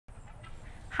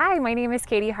Hi, my name is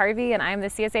Katie Harvey, and I'm the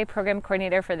CSA Program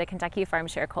Coordinator for the Kentucky Farm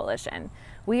Share Coalition.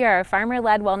 We are a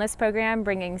farmer-led wellness program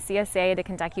bringing CSA to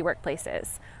Kentucky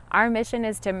workplaces. Our mission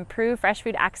is to improve fresh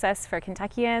food access for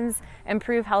Kentuckians,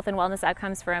 improve health and wellness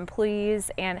outcomes for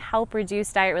employees, and help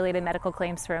reduce diet-related medical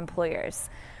claims for employers.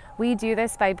 We do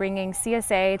this by bringing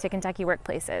CSA to Kentucky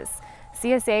workplaces.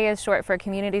 CSA is short for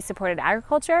Community Supported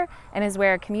Agriculture and is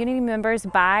where community members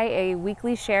buy a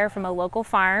weekly share from a local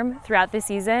farm throughout the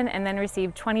season and then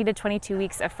receive 20 to 22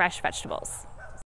 weeks of fresh vegetables.